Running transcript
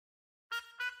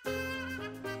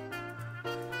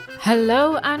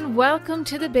Hello and welcome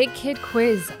to the Big Kid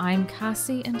Quiz. I'm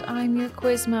Cassie and I'm your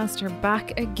quizmaster,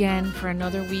 back again for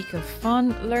another week of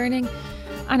fun, learning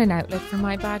and an outlet for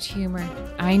my bad humour.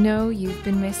 I know you've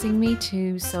been missing me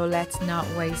too, so let's not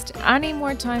waste any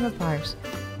more time apart.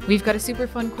 We've got a super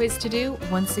fun quiz to do.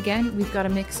 Once again, we've got a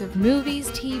mix of movies,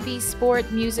 TV,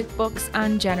 sport, music, books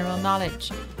and general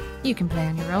knowledge. You can play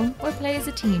on your own or play as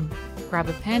a team. Grab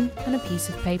a pen and a piece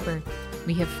of paper.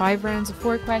 We have 5 rounds of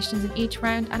 4 questions in each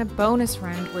round and a bonus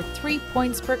round worth 3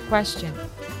 points per question.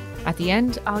 At the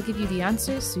end, I'll give you the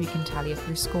answers so you can tally up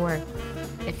your score.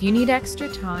 If you need extra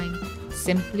time,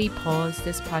 simply pause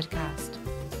this podcast.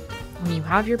 When you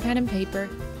have your pen and paper,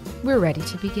 we're ready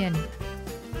to begin.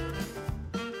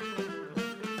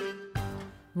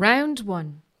 Round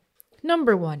 1.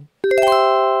 Number 1.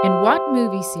 In what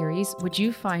movie series would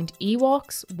you find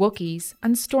Ewoks, Wookiees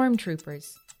and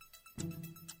Stormtroopers?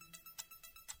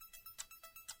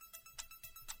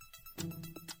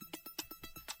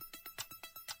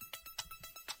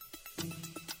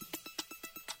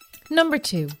 Number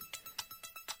 2.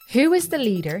 Who is the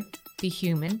leader, the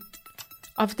human,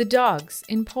 of the dogs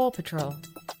in Paw Patrol?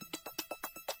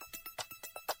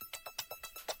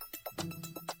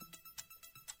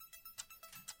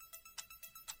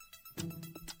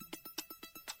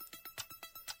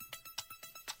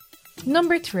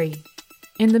 Number 3.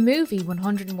 In the movie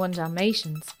 101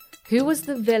 Dalmatians, who was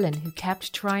the villain who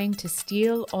kept trying to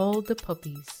steal all the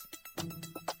puppies?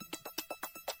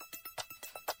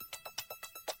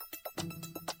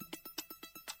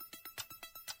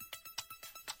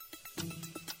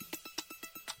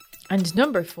 And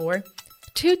number 4,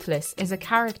 Toothless is a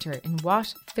character in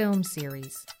what film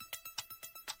series?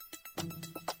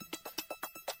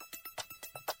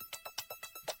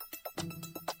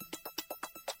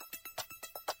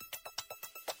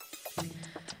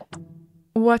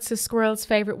 What's a squirrel's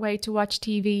favourite way to watch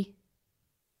TV?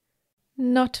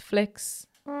 Nutflix.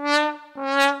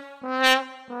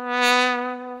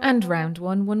 And round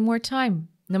 1 one more time.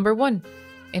 Number 1.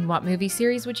 In what movie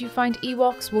series would you find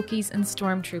Ewoks, Wookiees and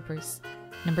Stormtroopers?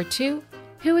 Number 2.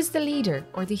 Who is the leader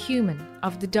or the human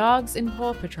of the dogs in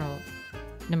Paw Patrol?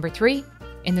 Number 3.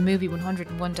 In the movie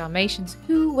 101 Dalmatians,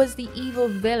 who was the evil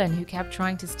villain who kept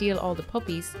trying to steal all the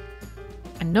puppies?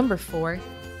 And number 4.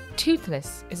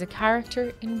 Toothless is a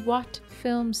character in what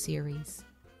film series?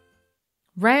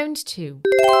 Round 2.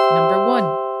 Number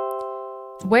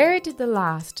 1. Where did the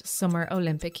last Summer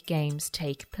Olympic Games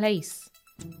take place?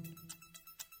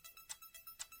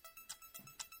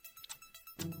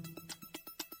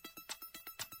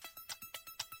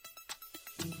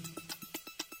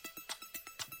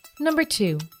 Number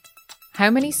 2.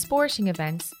 How many sporting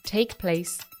events take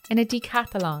place in a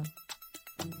decathlon?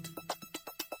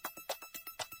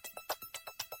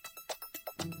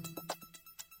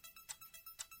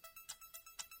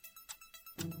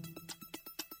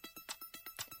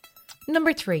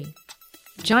 Number 3.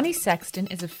 Johnny Sexton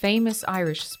is a famous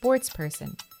Irish sports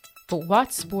person, but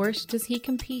what sport does he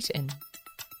compete in?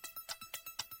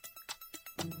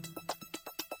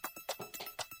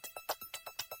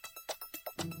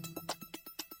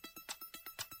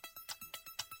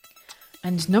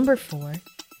 And number 4,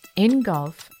 in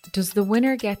golf, does the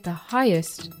winner get the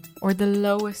highest or the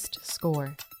lowest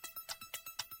score?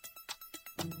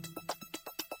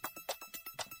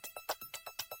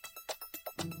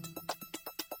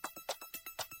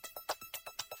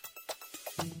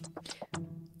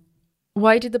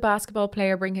 Why did the basketball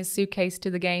player bring his suitcase to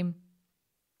the game?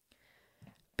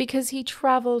 Because he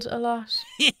travelled a lot.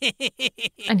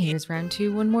 And here's round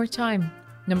 2 one more time.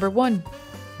 Number 1.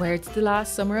 Where did the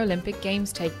last Summer Olympic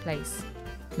Games take place?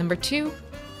 Number 2.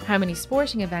 How many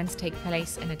sporting events take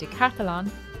place in a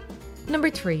decathlon? Number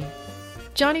 3.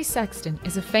 Johnny Sexton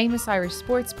is a famous Irish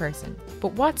sports person,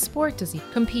 but what sport does he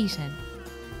compete in?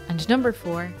 And number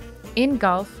 4. In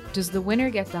golf, does the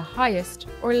winner get the highest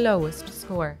or lowest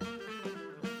score?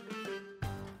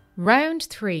 Round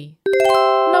 3.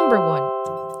 Number 1.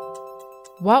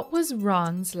 What was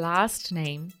Ron's last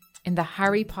name in the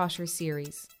Harry Potter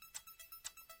series?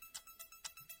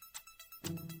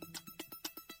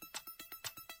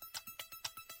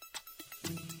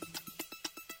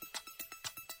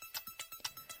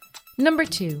 Number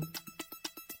 2.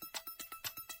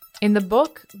 In the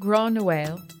book Grand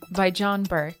Noel by John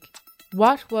Burke,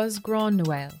 what was Grand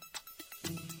Noel?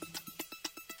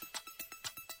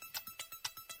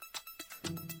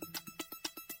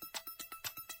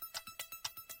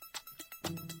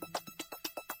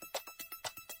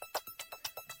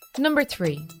 Number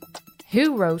 3.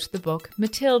 Who wrote the book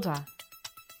Matilda?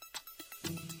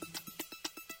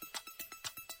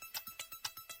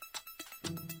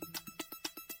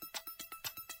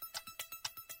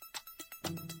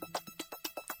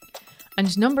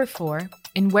 And number 4,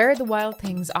 in Where the Wild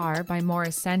Things Are by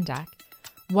Morris Sendak,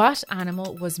 what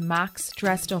animal was Max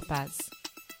dressed up as?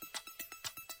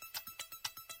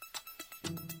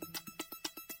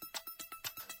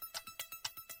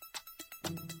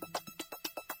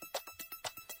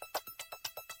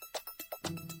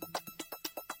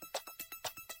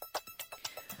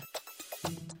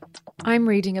 I'm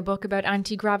reading a book about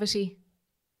anti-gravity.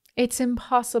 It's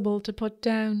impossible to put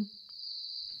down.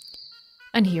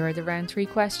 And here are the round 3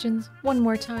 questions, one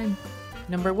more time.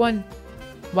 Number 1,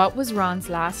 what was Ron's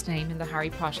last name in the Harry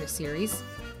Potter series?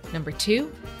 Number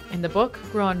 2, in the book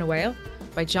Grán na Bhféill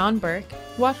by John Burke,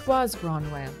 what was Grán na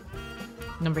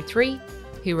Bhféill? Number 3,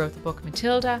 who wrote the book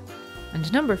Matilda?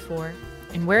 And number 4,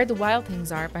 in Where the Wild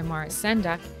Things Are by Morris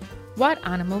Sendak, what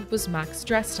animal was Max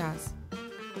dressed as?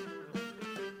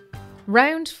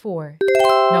 Round 4.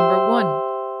 Number 1.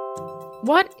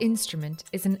 What instrument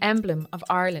is an emblem of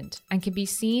Ireland and can be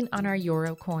seen on our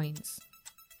euro coins?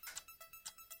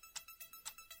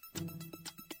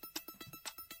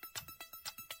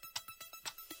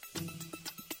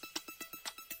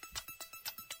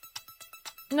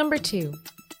 Number 2.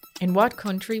 In what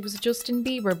country was Justin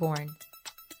Bieber born?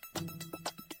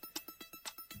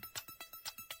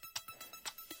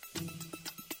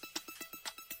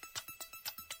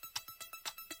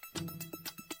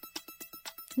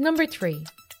 Number 3.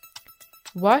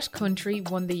 What country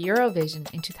won the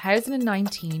Eurovision in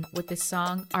 2019 with the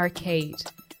song Arcade?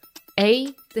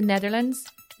 A. The Netherlands,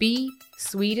 B.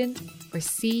 Sweden, or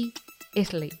C.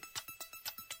 Italy?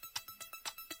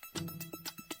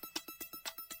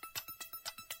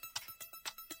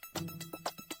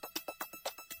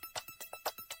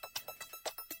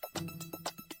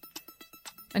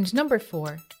 And number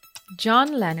 4.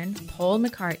 John Lennon, Paul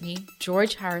McCartney,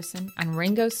 George Harrison, and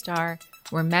Ringo Starr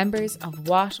were members of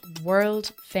what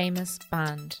world-famous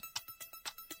band?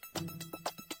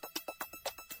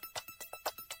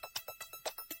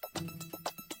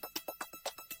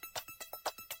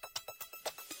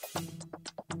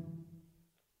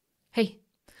 Hey,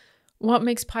 what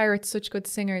makes pirates such good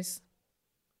singers?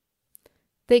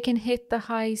 They can hit the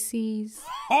high seas.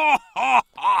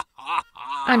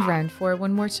 And round 4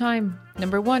 one more time.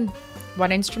 Number 1.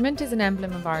 What instrument is an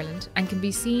emblem of Ireland and can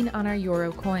be seen on our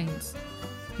euro coins?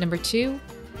 Number 2.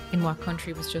 In what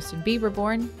country was Justin Bieber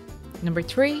born? Number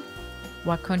 3.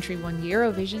 What country won the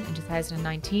Eurovision in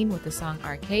 2019 with the song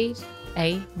Arcade?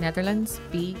 A. Netherlands,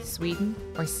 B. Sweden,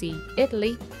 or C.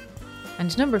 Italy?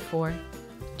 And number 4.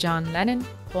 John Lennon,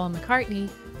 Paul McCartney,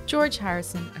 George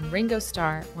Harrison, and Ringo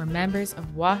Starr were members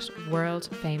of what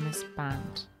world-famous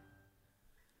band?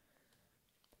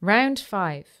 Round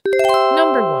 5.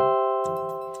 Number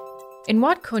 1. In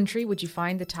what country would you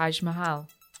find the Taj Mahal?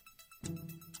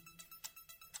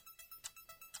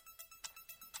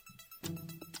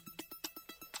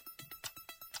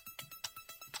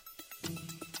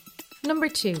 Number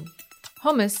 2.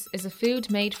 Hummus is a food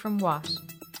made from what?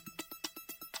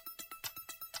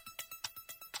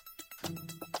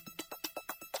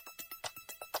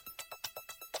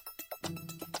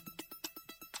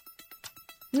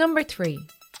 Number 3.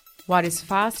 What is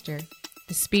faster,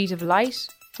 the speed of light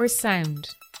or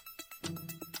sound?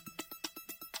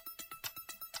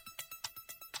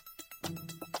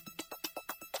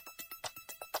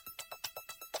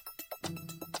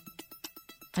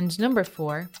 And number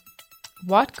 4.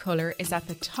 What colour is at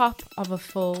the top of a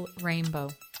full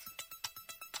rainbow?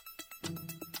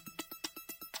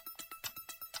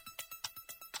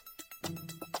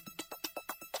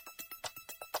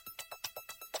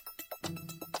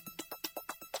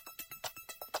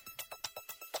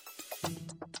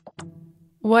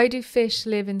 Why do fish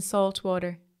live in salt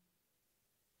water?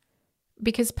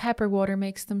 Because pepper water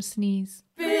makes them sneeze.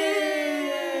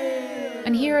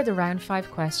 And here are the round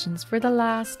 5 questions for the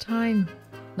last time.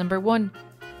 Number 1.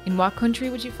 In what country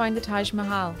would you find the Taj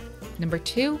Mahal? Number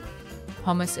 2.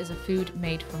 Hummus is a food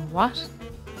made from what?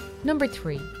 Number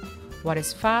 3. What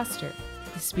is faster,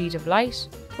 the speed of light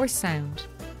or sound?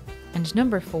 And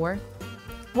number 4.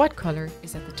 What colour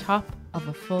is at the top of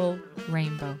a full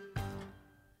rainbow?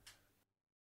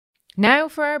 Now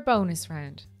for our bonus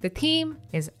round. The theme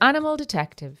is Animal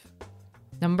Detective.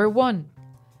 Number 1.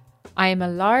 I am a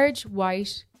large,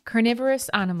 white, carnivorous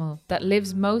animal that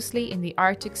lives mostly in the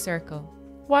Arctic Circle.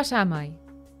 What am I?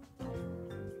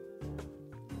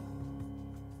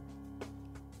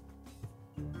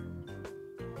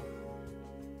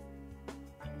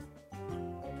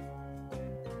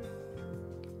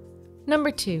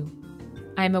 Number 2.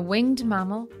 I am a winged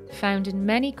mammal found in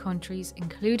many countries,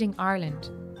 including Ireland.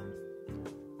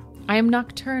 I am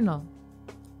nocturnal.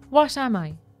 What am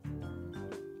I?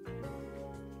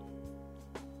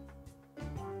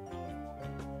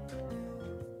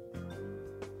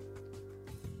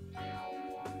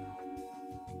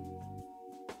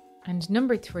 And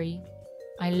number 3,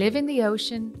 I live in the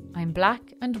ocean, I'm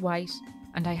black and white,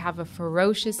 and I have a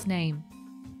ferocious name.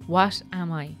 What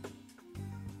am I?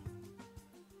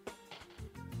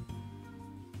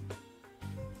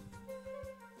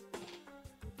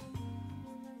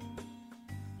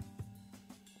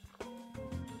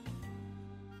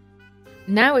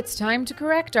 Now it's time to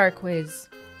correct our quiz.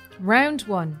 Round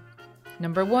 1.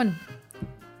 Number 1.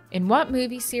 In what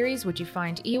movie series would you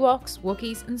find Ewoks,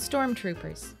 Wookiees and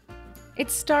Stormtroopers?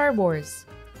 It's Star Wars.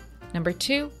 Number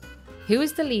 2. Who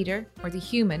is the leader, or the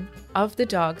human, of the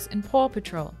dogs in Paw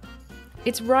Patrol?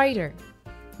 It's Ryder.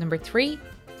 Number 3.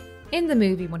 In the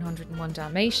movie 101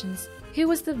 Dalmatians, who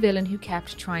was the villain who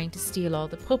kept trying to steal all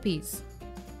the puppies?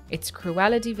 It's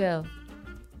Cruella de Vil.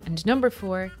 And number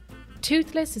 4.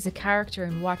 Toothless is a character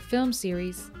in what film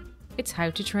series? It's How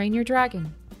to Train Your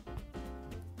Dragon.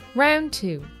 Round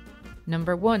 2.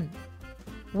 Number 1.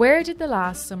 Where did the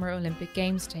last Summer Olympic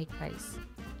Games take place?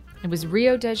 It was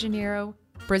Rio de Janeiro,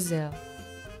 Brazil.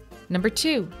 Number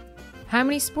 2. How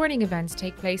many sporting events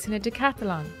take place in a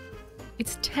decathlon?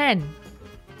 It's 10.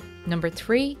 Number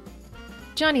 3.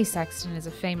 Johnny Sexton is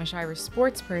a famous Irish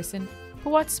sports person, but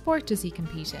what sport does he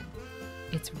compete in?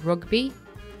 It's rugby.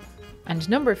 And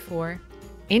number 4,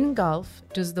 in golf,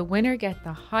 does the winner get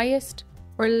the highest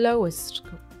or lowest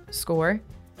score?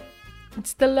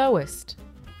 It's the lowest.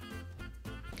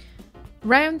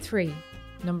 Round 3,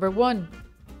 number 1.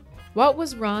 What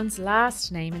was Ron's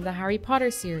last name in the Harry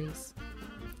Potter series?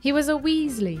 He was a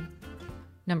Weasley.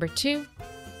 Number 2,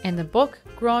 in the book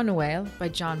Granuaile by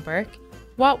John Burke,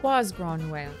 what was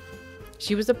Granuaile?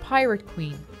 She was a pirate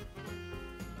queen.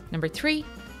 Number 3,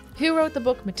 who wrote the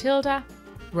book Matilda?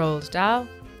 Roald Dahl.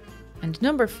 And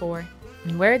number 4,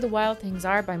 in Where the Wild Things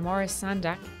Are by Maurice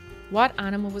Sendak, what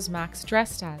animal was Max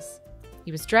dressed as?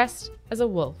 He was dressed as a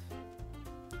wolf.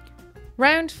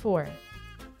 Round 4.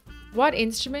 What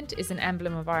instrument is an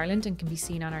emblem of Ireland and can be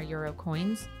seen on our euro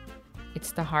coins?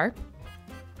 It's the harp.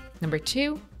 Number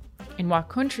 2, in what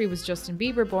country was Justin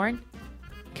Bieber born?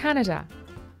 Canada.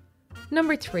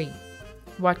 Number 3,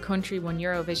 what country won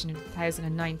Eurovision in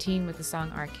 2019 with the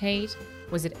song Arcade?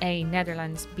 Was it A,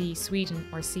 Netherlands, B, Sweden,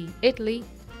 or C, Italy?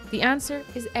 The answer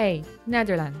is A,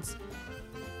 Netherlands.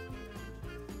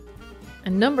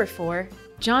 And number 4,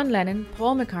 John Lennon,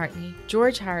 Paul McCartney,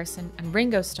 George Harrison and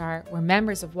Ringo Starr were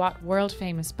members of what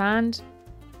world-famous band?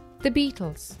 The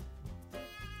Beatles.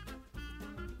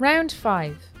 Round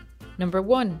 5. Number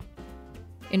 1.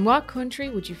 In what country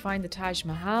would you find the Taj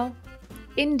Mahal?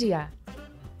 India.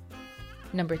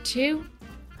 Number 2.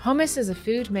 Hummus is a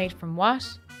food made from what?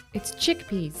 It's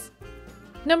chickpeas.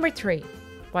 Number 3.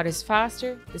 What is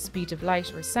faster, the speed of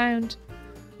light or sound?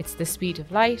 It's the speed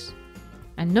of light.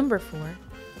 And number 4.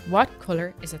 What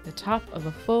colour is at the top of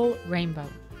a full rainbow?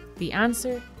 The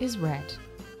answer is red.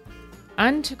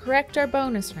 And to correct our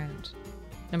bonus round.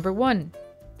 Number 1.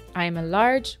 I am a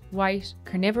large, white,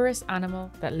 carnivorous animal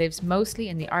that lives mostly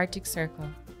in the Arctic Circle.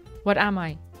 What am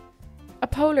I? A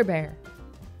polar bear.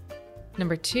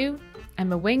 Number 2.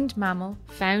 I'm a winged mammal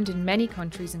found in many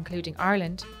countries including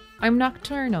Ireland. I'm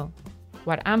nocturnal.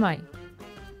 What am I?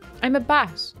 I'm a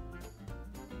bat.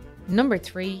 Number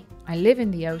 3. I live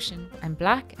in the ocean. I'm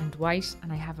black and white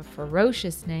and I have a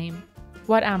ferocious name.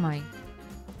 What am I?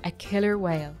 A killer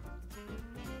whale.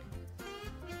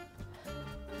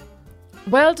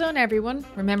 Well done everyone.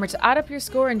 Remember to add up your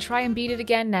score and try and beat it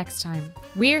again next time.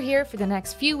 We're here for the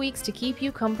next few weeks to keep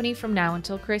you company from now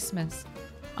until Christmas.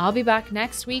 I'll be back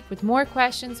next week with more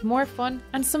questions, more fun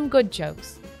and some good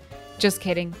jokes. Just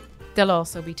kidding, they'll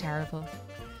also be terrible.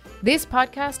 This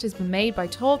podcast has been made by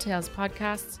Tall Tales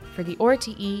Podcasts for the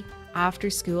RTE After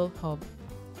School Hub.